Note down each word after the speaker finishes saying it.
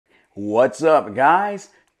What's up,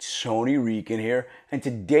 guys? Tony Rican here, and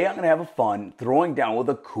today I'm going to have a fun throwing down with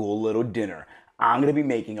a cool little dinner. I'm going to be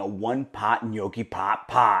making a one-pot gnocchi pot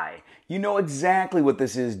pie. You know exactly what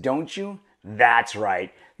this is, don't you? That's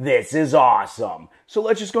right. This is awesome. So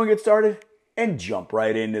let's just go and get started and jump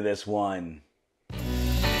right into this one.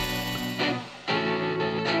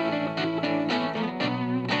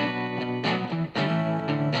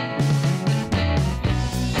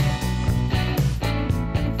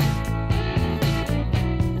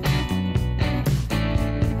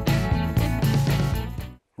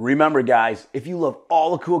 Remember, guys, if you love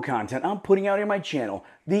all the cool content I'm putting out on my channel,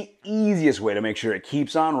 the easiest way to make sure it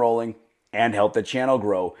keeps on rolling and help the channel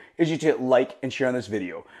grow is you to hit like and share on this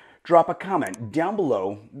video. Drop a comment down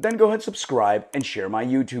below, then go ahead and subscribe and share my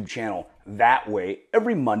YouTube channel. That way,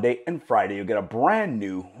 every Monday and Friday, you'll get a brand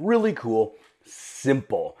new, really cool,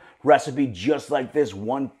 simple recipe just like this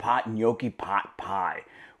one-pot gnocchi pot pie.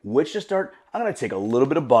 Which to start, I'm going to take a little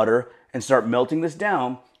bit of butter and start melting this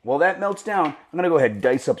down. While that melts down, I'm going to go ahead and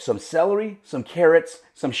dice up some celery, some carrots,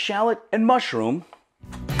 some shallot, and mushroom.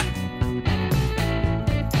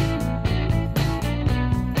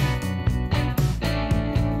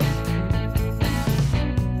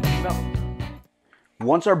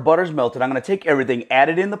 Once our butter's melted, I'm going to take everything, add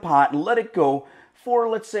it in the pot, and let it go for,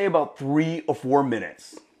 let's say, about 3 or 4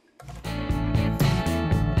 minutes.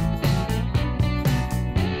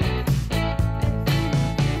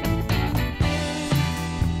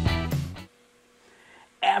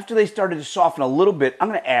 After they started to soften a little bit, I'm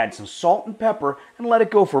going to add some salt and pepper and let it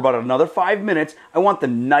go for about another 5 minutes. I want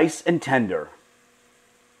them nice and tender.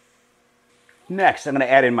 Next, I'm going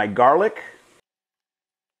to add in my garlic,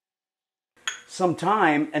 some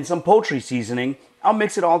thyme, and some poultry seasoning. I'll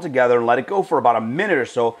mix it all together and let it go for about a minute or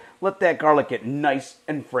so. Let that garlic get nice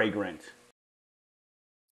and fragrant.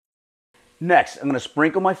 Next, I'm going to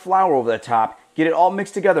sprinkle my flour over the top, get it all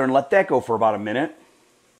mixed together, and let that go for about a minute.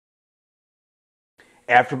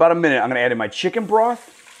 After about a minute, I'm going to add in my chicken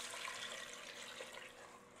broth.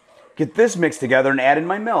 Get this mixed together and add in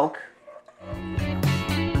my milk.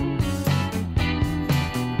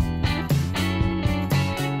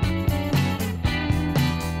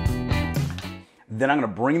 Then I'm going to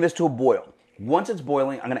bring this to a boil. Once it's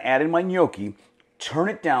boiling, I'm going to add in my gnocchi, turn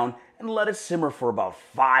it down, and let it simmer for about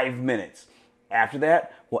 5 minutes. After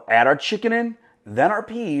that, we'll add our chicken in, then our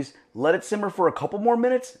peas, let it simmer for a couple more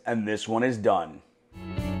minutes, and this one is done.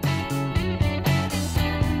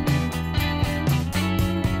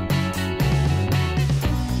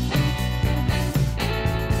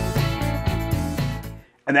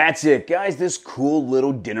 And that's it, guys. This cool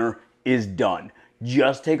little dinner is done.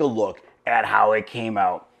 Just take a look at how it came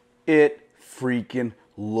out. It freaking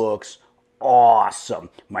looks awesome.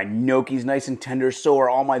 My gnocchi's nice and tender, so are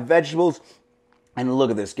all my vegetables. And look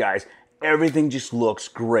at this, guys. Everything just looks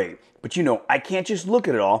great. But you know, I can't just look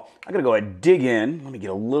at it all. I gotta go ahead and dig in. Let me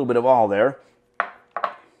get a little bit of all there.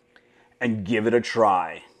 And give it a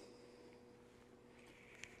try.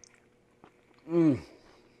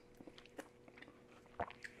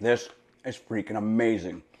 This is freaking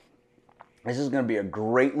amazing. This is going to be a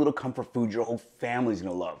great little comfort food your whole family's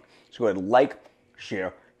going to love. So go ahead and like,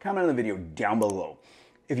 share, comment on the video down below.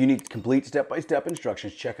 If you need complete step-by-step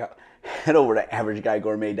instructions, head over to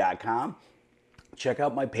AverageGuyGourmet.com. Check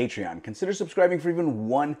out my Patreon. Consider subscribing for even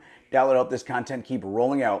 $1 to help this content keep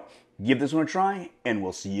rolling out. Give this one a try, and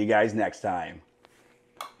we'll see you guys next time.